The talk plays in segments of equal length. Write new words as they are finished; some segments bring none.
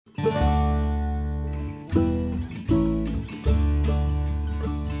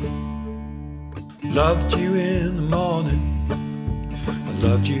Loved you in the morning, I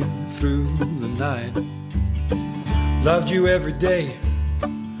loved you through the night. Loved you every day,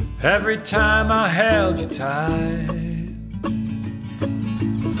 every time I held you tight.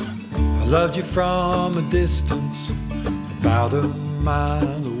 I loved you from a distance, about a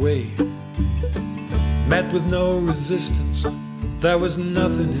mile away. Met with no resistance, there was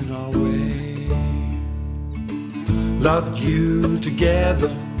nothing in our way. Loved you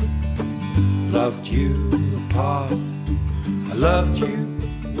together, loved you apart. I loved you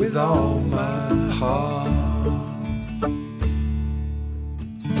with all my heart.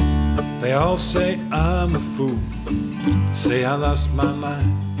 They all say I'm a fool, say I lost my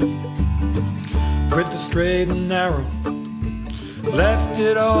mind. Quit the straight and narrow, left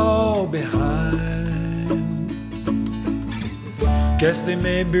it all behind. Guess they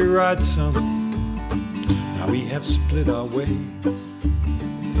may be right, son, now we have split our way.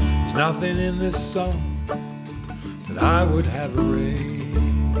 There's nothing in this song that I would have erased.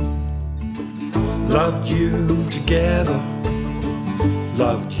 Loved you together,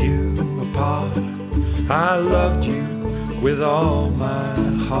 loved you apart. I loved you with all my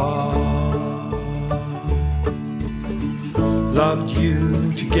heart. Loved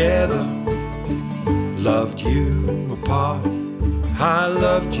you together, loved you apart. I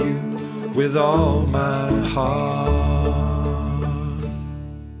loved you with all my heart.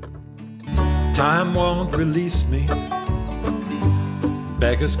 Time won't release me,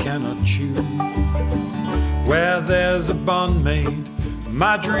 beggars cannot choose. Where there's a bond made,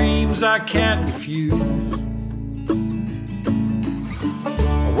 my dreams I can't refuse.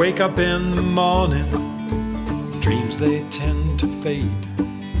 I wake up in the morning, dreams they tend to fade.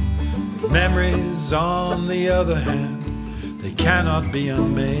 Memories on the other hand, they cannot be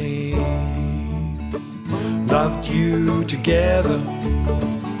unmade. Loved you together,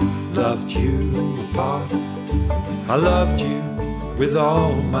 loved you apart. I loved you with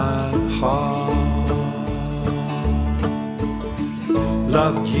all my heart.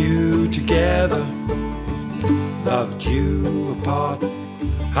 Loved you together, loved you apart.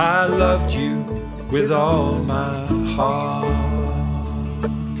 I loved you with all my heart.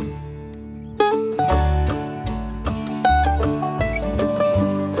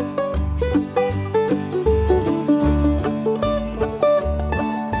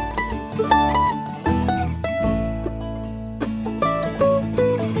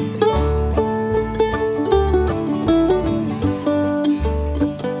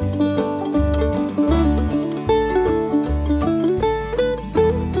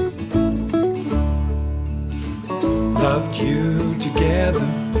 Loved you together,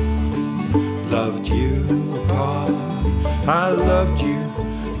 loved you apart. I loved you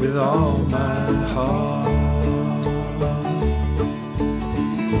with all my heart.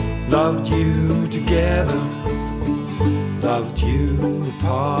 Loved you together, loved you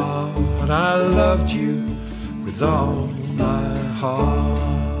apart. I loved you with all my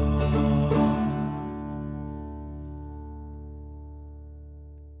heart.